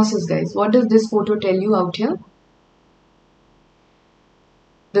 Diagnosis, guys. What does this photo tell you out here?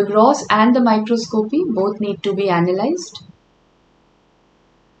 The gross and the microscopy both need to be analyzed.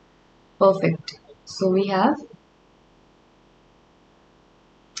 Perfect. So we have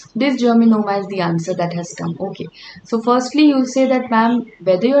dysgerminoma is the answer that has come. Okay. So firstly, you'll say that, ma'am,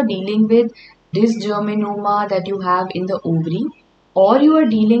 whether you're dealing with dysgerminoma that you have in the ovary or you are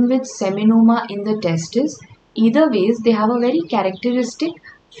dealing with seminoma in the testis, either ways, they have a very characteristic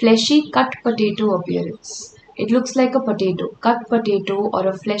fleshy cut potato appearance. It looks like a potato. Cut potato or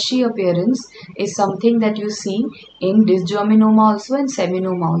a fleshy appearance is something that you see in dysgerminoma also and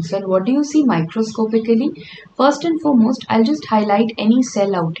seminoma also. And what do you see microscopically? First and foremost, I'll just highlight any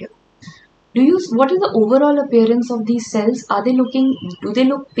cell out here. What is the overall appearance of these cells? Do they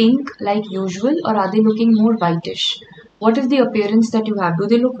look pink like usual, or are they looking more whitish? What is the appearance that you have? Do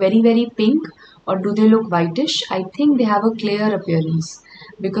they look very, very pink, or do they look whitish? I think they have a clear appearance,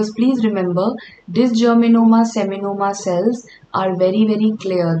 because please remember, dysgerminoma, seminoma cells are very, very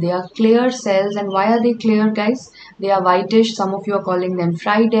clear. They are clear cells. And why are they clear, guys? They are whitish. Some of you are calling them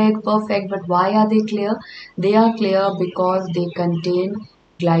fried egg, perfect. But why are they clear? They are clear because they contain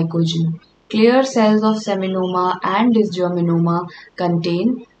glycogen. Clear cells of seminoma and dysgerminoma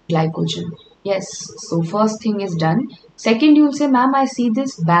contain glycogen. Yes, so first thing is done. Second, you will say, ma'am, I see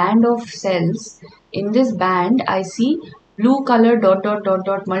this band of cells. In this band, I see blue color dot,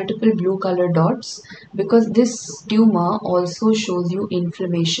 multiple blue color dots, because this tumor also shows you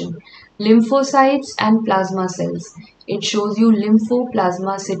inflammation. Lymphocytes and plasma cells. It shows you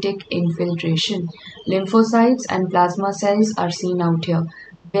lymphoplasmacytic infiltration. Lymphocytes and plasma cells are seen out here.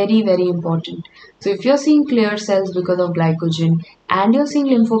 Very, very important. So if you're seeing clear cells because of glycogen and you're seeing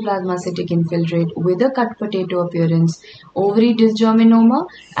lymphoplasmacytic infiltrate with a cut potato appearance, ovary dysgerminoma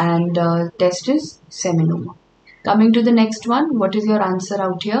and testis seminoma. Coming to the next one, what is your answer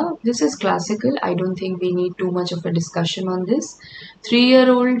out here? This is classical. I don't think we need too much of a discussion on this.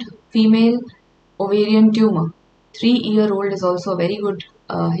 3-year-old female ovarian tumor. 3-year-old is also a very good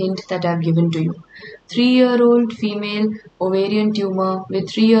hint that I've given to you. 3-year-old female ovarian tumor. With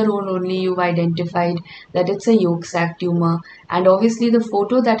 3-year-old only, you've identified that it's a yolk sac tumor. And obviously the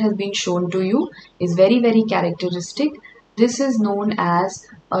photo that has been shown to you is very, very characteristic. This is known as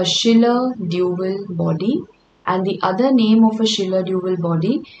a Schiller-Duval body. And the other name of a Schiller-Duval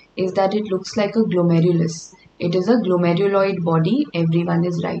body is that it looks like a glomerulus. It is a glomeruloid body. Everyone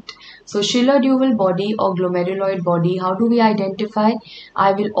is right. So Schiller-Duval body or glomeruloid body, how do we identify?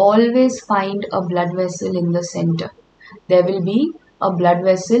 I will always find a blood vessel in the center. There will be a blood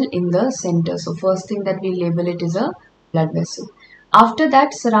vessel in the center. So first thing that we label it is a blood vessel. After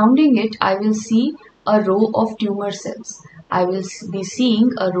that, surrounding it, I will see a row of tumor cells. I will be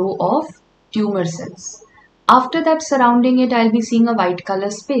seeing a row of tumor cells. After that, surrounding it, I'll be seeing a white color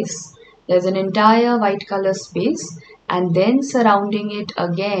space. There's an entire white color space, and then surrounding it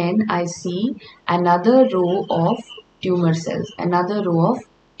again, I see another row of tumor cells. Another row of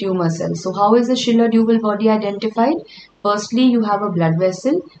tumor cells. So how is the Schiller-Duval body identified? Firstly, you have a blood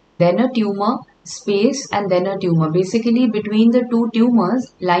vessel, then a tumor, space, and then a tumor. Basically, between the two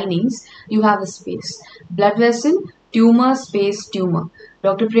tumors, linings, you have a space. Blood vessel, tumor, space, tumor.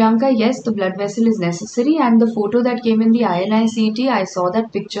 Dr. Priyanka, yes, the blood vessel is necessary, and the photo that came in the INI-CET, I saw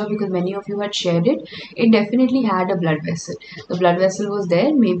that picture because many of you had shared it. It definitely had a blood vessel. The blood vessel was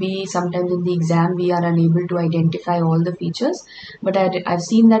there. Maybe sometimes in the exam we are unable to identify all the features, but I've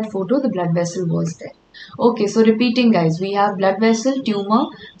seen that photo, the blood vessel was there. Okay, so repeating guys, we have blood vessel, tumor,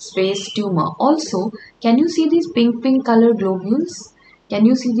 space, tumor. Also, can you see these pink color globules? Can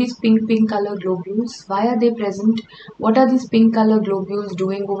you see these pink color globules? Why are they present? What are these pink color globules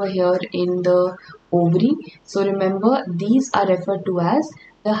doing over here in the ovary? So remember, these are referred to as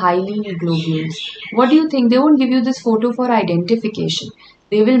the hyaline globules. What do you think? They won't give you this photo for identification.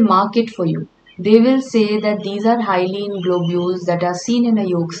 They will mark it for you. They will say that these are hyaline globules that are seen in a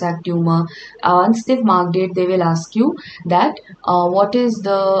yolk sac tumor. Once they've marked it, they will ask you that what is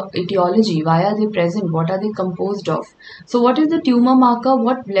the etiology? Why are they present? What are they composed of? So what is the tumor marker?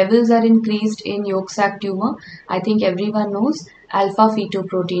 What levels are increased in yolk sac tumor? I think everyone knows alpha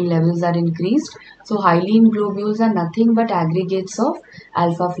fetoprotein levels are increased. So hyaline globules are nothing but aggregates of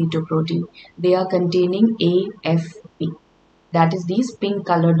alpha fetoprotein. They are containing AFP. That is these pink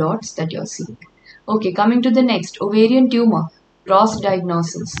color dots that you're seeing. Okay, coming to the next, ovarian tumor, gross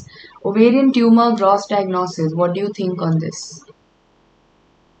diagnosis. Ovarian tumor, gross diagnosis, what do you think on this?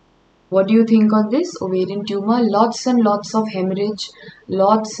 What do you think on this? Ovarian tumor, lots and lots of hemorrhage,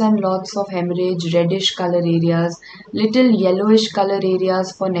 reddish color areas, little yellowish color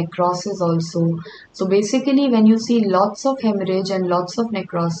areas for necrosis also. So basically when you see lots of hemorrhage and lots of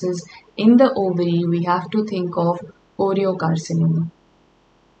necrosis in the ovary, we have to think of choriocarcinoma.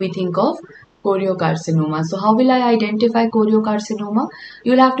 We think of choriocarcinoma. So how will I identify choriocarcinoma?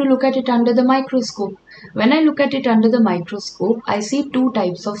 You'll have to look at it under the microscope. When I look at it under the microscope, I see two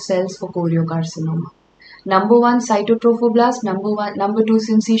types of cells for choriocarcinoma. Number one, cytotrophoblast. Number two,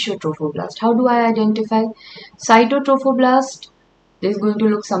 syncytiotrophoblast. How do I identify? Cytotrophoblast is going to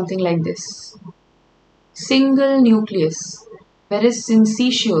look something like this. Single nucleus. Whereas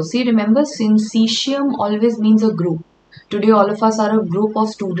syncytio, see, remember, syncytium always means a group. Today all of us are a group of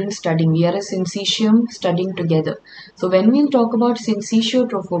students studying. We are a syncytium studying together. So when we talk about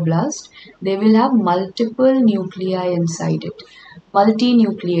syncytiotrophoblast, they will have multiple nuclei inside it.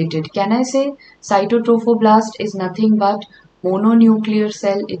 Multinucleated. Can I say cytotrophoblast is nothing but mononuclear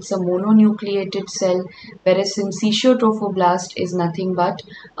cell? It's a mononucleated cell. Whereas syncytiotrophoblast is nothing but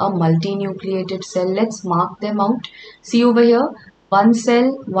a multinucleated cell. Let's mark them out. See over here. One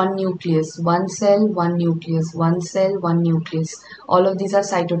cell, one nucleus, one cell, one nucleus, one cell, one nucleus. All of these are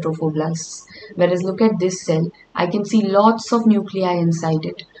cytotrophoblasts. Whereas look at this cell, I can see lots of nuclei inside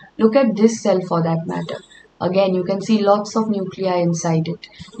it. Look at this cell for that matter. Again, you can see lots of nuclei inside it.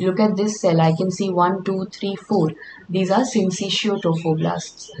 Look at this cell, I can see 1, 2, 3, 4. These are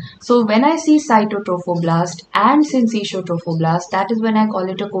syncytiotrophoblasts. So when I see cytotrophoblast and syncytiotrophoblast, that is when I call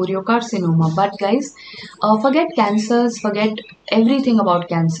it a choriocarcinoma. But guys, forget cancers, forget everything about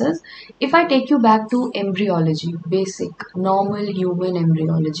cancers. If I take you back to embryology, basic, normal human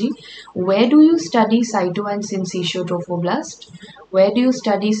embryology, where do you study cyto and syncytiotrophoblast? Where do you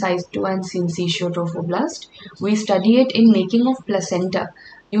study cyto and syncytiotrophoblast? We study it in making of placenta.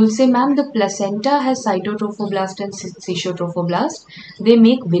 You will say, ma'am, the placenta has cytotrophoblast and syncytiotrophoblast. They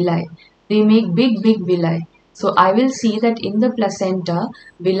make villi. They make big villi. So I will see that in the placenta,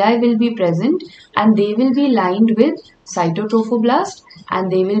 villi will be present and they will be lined with cytotrophoblast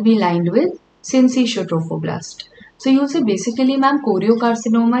and they will be lined with syncytiotrophoblast. So you will say, basically, ma'am,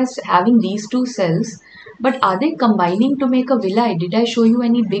 choriocarcinoma is having these two cells. But are they combining to make a villi? Did I show you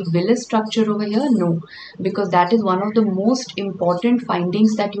any big villus structure over here? No, because that is one of the most important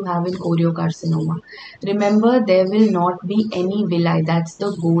findings that you have in choriocarcinoma. Remember, there will not be any villi. That's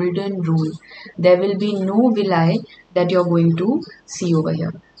the golden rule. There will be no villi that you're going to see over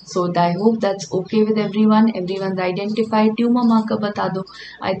here. So I hope that's okay with everyone. Everyone's identified. Tumor marker bata do.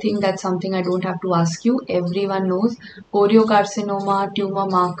 I think that's something I don't have to ask you. Everyone knows choriocarcinoma, tumor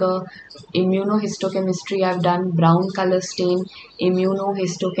marker, immunohistochemistry I've done, brown color stain,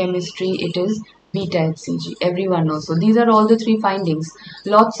 immunohistochemistry, it is beta HCG. Everyone knows. So these are all the three findings.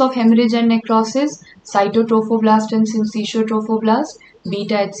 Lots of hemorrhage and necrosis, cytotrophoblast and syncytiotrophoblast.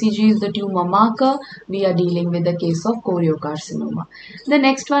 Beta HCG is the tumor marker. We are dealing with the case of choriocarcinoma. The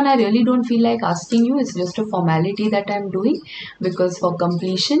next one I really don't feel like asking you. It's just a formality that I'm doing because for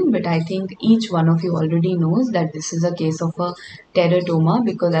completion. But I think each one of you already knows that this is a case of a teratoma,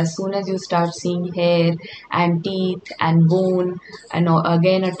 because as soon as you start seeing hair and teeth and bone and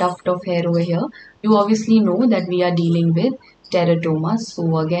again a tuft of hair over here, you obviously know that we are dealing with teratoma.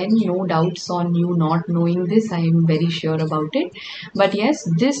 So again, no doubts on you not knowing this. I am very sure about it. But yes,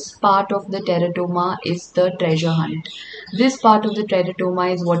 this part of the teratoma is the treasure hunt. This part of the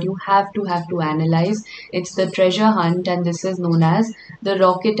teratoma is what you have to analyze. It's the treasure hunt, and this is known as the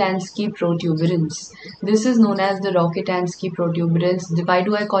Rokitansky protuberance. This is known as the Rokitansky protuberance. Why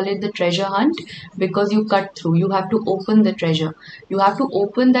do I call it the treasure hunt? Because you cut through. You have to open the treasure. You have to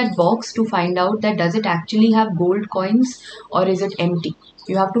open that box to find out that does it actually have gold coins or is it empty.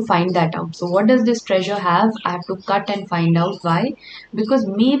 You have to find that out. So what does this treasure have? I have to cut and find out why. Because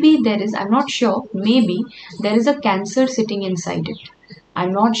maybe there is, I'm not sure, maybe there is a cancer sitting inside it.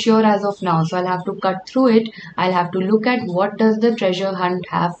 I'm not sure as of now, so I'll have to cut through it. I'll have to look at what does the treasure hunt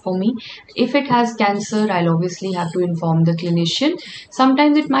have for me. If it has cancer, I'll obviously have to inform the clinician.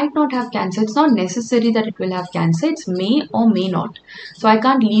 Sometimes it might not have cancer. It's not necessary that it will have cancer. It may or may not. So I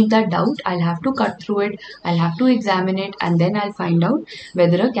can't leave that doubt. I'll have to cut through it. I'll have to examine it, and then I'll find out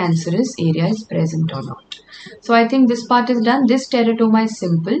whether a cancerous area is present or not. So I think this part is done. This teratoma is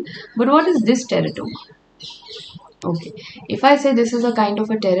simple. But what is this teratoma? Okay, if I say this is a kind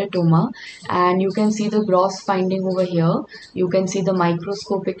of a teratoma and you can see the gross finding over here, you can see the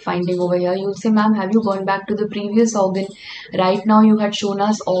microscopic finding over here, you'll say, ma'am, have you gone back to the previous organ? Right now you had shown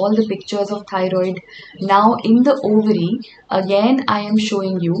us all the pictures of thyroid. Now in the ovary, again I am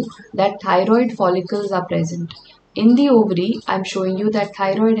showing you that thyroid follicles are present. in the ovary, I'm showing you that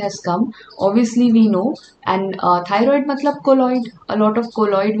thyroid has come. Obviously, we know, and thyroid matlab colloid. A lot of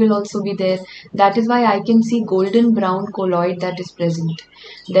colloid will also be there. That is why I can see golden brown colloid that is present.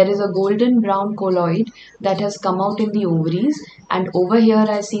 There is a golden brown colloid that has come out in the ovaries, and over here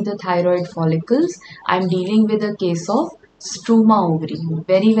I see the thyroid follicles. I'm dealing with a case of struma ovary.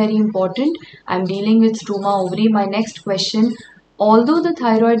 Very, very important. I'm dealing with struma ovary. My next question, although the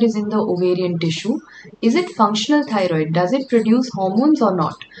thyroid is in the ovarian tissue, is it functional thyroid? Does it produce hormones or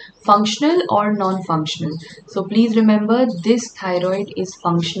not? Functional or non-functional? So please remember, this thyroid is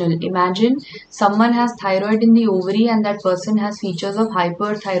functional. Imagine someone has thyroid in the ovary and that person has features of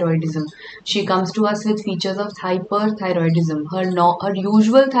hyperthyroidism. She comes to us with features of hyperthyroidism. Her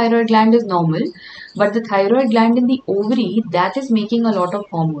usual thyroid gland is normal, but the thyroid gland in the ovary, that is making a lot of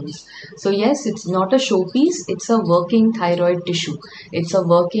hormones. So yes, it's not a showpiece, it's a working thyroid tissue. It's a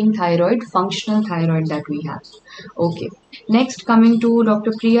working thyroid, functional thyroid that we have. Okay. Next, coming to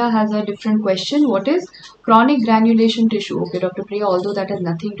Dr. Priya has a different question. What is chronic granulation tissue? Okay, Dr. Priya, although that has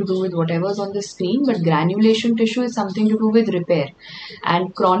nothing to do with whatever's on the screen, but granulation tissue is something to do with repair.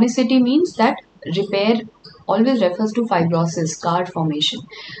 And chronicity means that repair always refers to fibrosis, scar formation,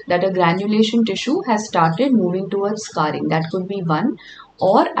 that a granulation tissue has started moving towards scarring. That could be one.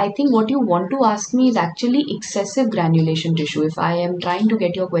 Or I think what you want to ask me is actually excessive granulation tissue. If I am trying to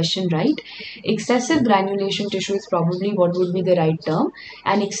get your question right, excessive granulation tissue is probably what would be the right term.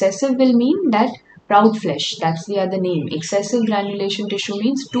 And excessive will mean that proud flesh, that's the other name. Excessive granulation tissue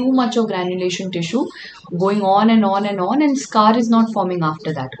means too much of granulation tissue going on and on and on, and scar is not forming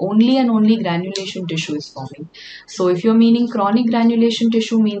after that. Only and only granulation tissue is forming. So if you're meaning chronic granulation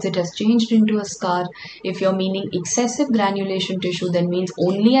tissue, means it has changed into a scar. If you're meaning excessive granulation tissue, then means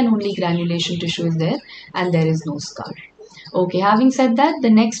only and only granulation tissue is there and there is no scar. Okay, having said that, the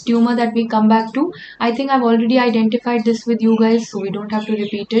next tumor that we come back to, I think I've already identified this with you guys, so we don't have to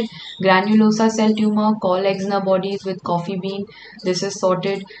repeat it. Granulosa cell tumor, call exner bodies with coffee bean. This is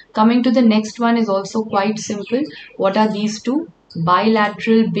sorted. Coming to the next one is also quite simple. What are these two?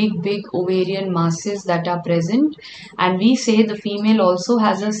 Bilateral big ovarian masses that are present, and we say the female also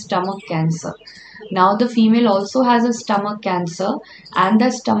has a stomach cancer. Now the female also has a stomach cancer, and the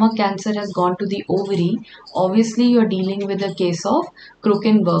stomach cancer has gone to the ovary. Obviously you're dealing with a case of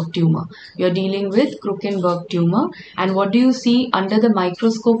Krukenberg tumor. You're dealing with Krukenberg tumor, and what do you see under the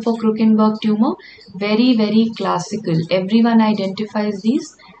microscope for Krukenberg tumor? Very, very classical. Everyone identifies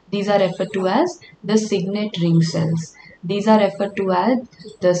these. These are referred to as the signet ring cells. These are referred to as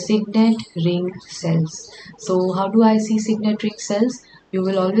the signet ring cells. So how do I see signet ring cells? You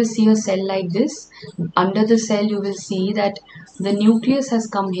will always see a cell like this. Under the cell you will see that the nucleus has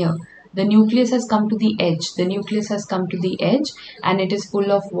come here. The nucleus has come to the edge. The nucleus has come to the edge, and it is full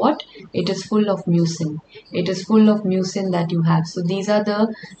of what? It is full of mucin. It is full of mucin that you have. So these are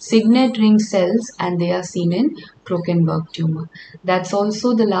the signet ring cells, and they are seen in Krukenberg tumor. That's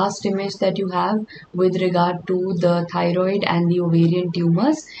also the last image that you have with regard to the thyroid and the ovarian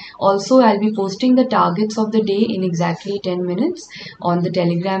tumors. Also, I'll be posting the targets of the day in exactly 10 minutes on the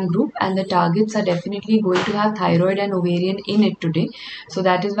Telegram group, and the targets are definitely going to have thyroid and ovarian in it today. So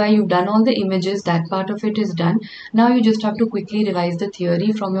that is why you've done all the images. That part of it is done. Now you just have to quickly revise the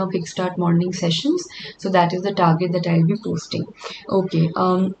theory from your Kickstart morning sessions. So that is the target that I'll be posting. Okay.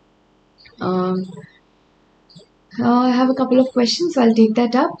 I have a couple of questions, so I'll take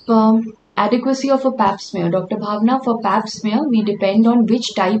that up. Adequacy of a pap smear. Dr. Bhavna, for pap smear, we depend on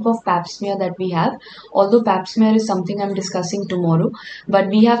which type of pap smear that we have. Although pap smear is something I'm discussing tomorrow, but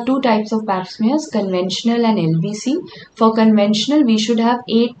we have two types of pap smears, conventional and LBC. For conventional, we should have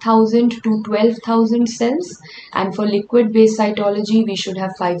 8,000 to 12,000 cells, and for liquid-based cytology, we should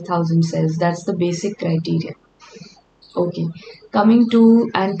have 5,000 cells. That's the basic criteria. Okay, coming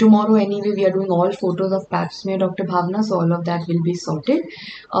to, and tomorrow anyway we are doing all photos of pap smear, Dr. Bhavna, so all of that will be sorted.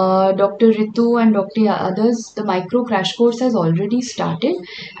 Dr. Ritu and Dr. others, the micro crash course has already started,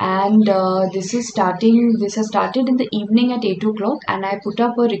 and this has started in the evening at 8 o'clock, and I put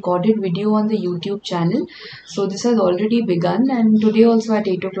up a recorded video on the YouTube channel. So this has already begun, and today also at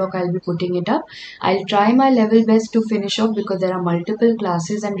 8 o'clock I'll be putting it up. I'll try my level best to finish off because there are multiple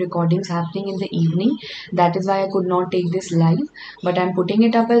classes and recordings happening in the evening. That is why I could not take this live, but I'm putting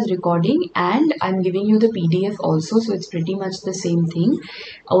it up as recording, and I'm giving you the PDF also, so it's pretty much the same thing.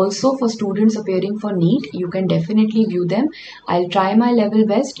 Also, for students appearing for NEET, you can definitely view them. I'll try my level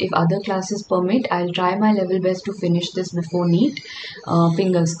best. If other classes permit, I'll try my level best to finish this before NEET.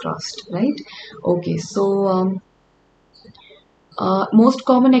 Fingers crossed, right? Okay, so most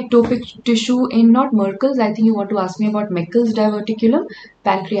common ectopic tissue in, not Merkel's, I think you want to ask me about Meckel's diverticulum,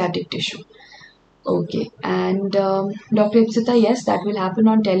 pancreatic tissue. Okay, and Dr. Ipsita, yes, that will happen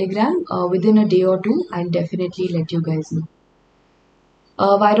on Telegram within a day or two. I'll definitely let you guys know.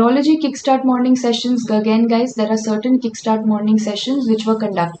 Virology Kickstart morning sessions. Again, guys, there are certain Kickstart morning sessions which were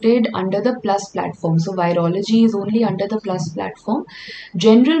conducted under the Plus platform. So, virology is only under the Plus platform.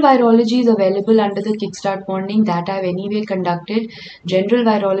 General virology is available under the Kickstart morning that I've anyway conducted. General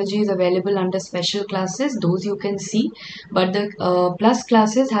virology is available under special classes, those you can see, but the Plus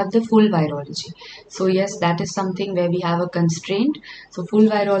classes have the full virology. So, yes, that is something where we have a constraint. So, full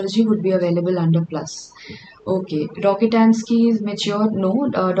virology would be available under Plus. Okay, Rokitansky is mature. No,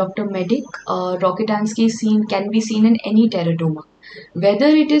 Dr. Medic, Rokitansky can be seen in any teratoma. Whether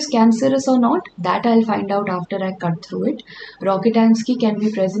it is cancerous or not, that I'll find out after I cut through it. Rokitansky can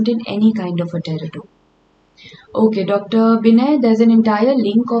be present in any kind of a teratoma. Okay, Dr. Binay, there's an entire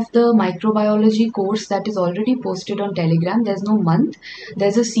link of the microbiology course that is already posted on Telegram. There's no month.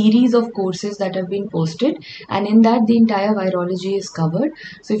 There's a series of courses that have been posted, and in that the entire virology is covered.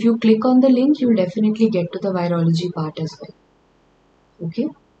 So if you click on the link, you'll definitely get to the virology part as well. Okay.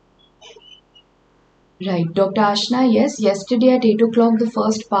 Right, Dr. Ashna, yes, yesterday at 8 o'clock the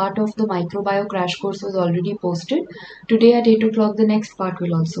first part of the microbio crash course was already posted. Today at 8 o'clock the next part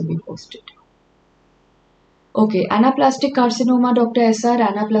will also be posted. Okay, anaplastic carcinoma, Dr. SR,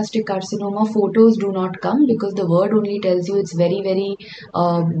 anaplastic carcinoma photos do not come because the word only tells you it's very, very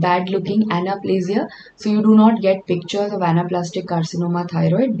bad looking anaplasia. So you do not get pictures of anaplastic carcinoma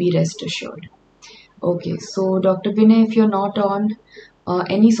thyroid, be rest assured. Okay, so Dr. Binay, if you're not on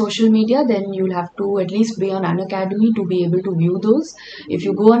any social media, then you'll have to at least be on Unacademy to be able to view those. If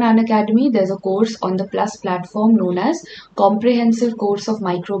you go on Unacademy, there's a course on the Plus platform known as Comprehensive Course of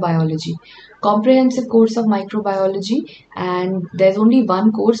Microbiology. Comprehensive Course of Microbiology, and there's only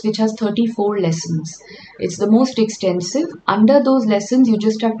one course which has 34 lessons. It's the most extensive. Under those lessons, you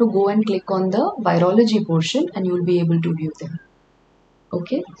just have to go and click on the virology portion and you'll be able to view them.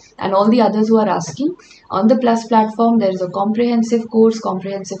 Okay, and all the others who are asking, on the Plus platform there is a comprehensive course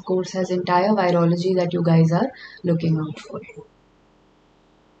has entire virology that you guys are looking out for.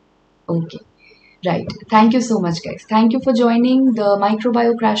 Okay, right, thank you so much guys, thank you for joining. The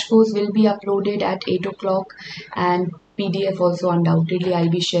microbio crash course will be uploaded at 8 o'clock and PDF also undoubtedly I'll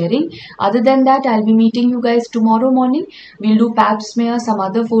be sharing. Other than that, I'll be meeting you guys tomorrow morning. We'll do pap smear, some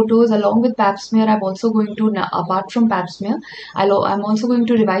other photos along with pap smear. I'm also going to, apart from pap smear, I'm also going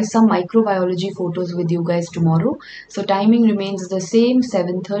to revise some microbiology photos with you guys tomorrow. So timing remains the same,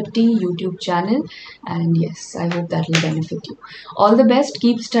 7:30 YouTube channel. And yes, I hope that will benefit you. All the best,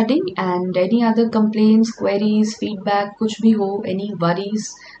 keep studying, and any other complaints, queries, feedback, kuch bhi ho, any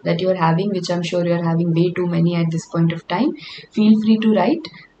worries that you're having, which I'm sure you're having way too many at this point of time, feel free to write.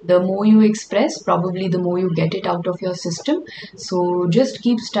 The more you express, probably the more you get it out of your system. So just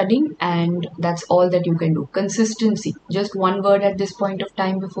keep studying, and that's all that you can do. Consistency, just one word at this point of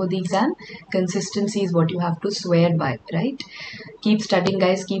time before the exam. Consistency is what you have to swear by, right? Keep studying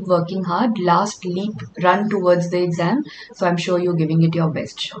guys, keep working hard. Last leap run towards the exam. So I'm sure you're giving it your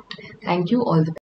best shot. Thank you, all the best.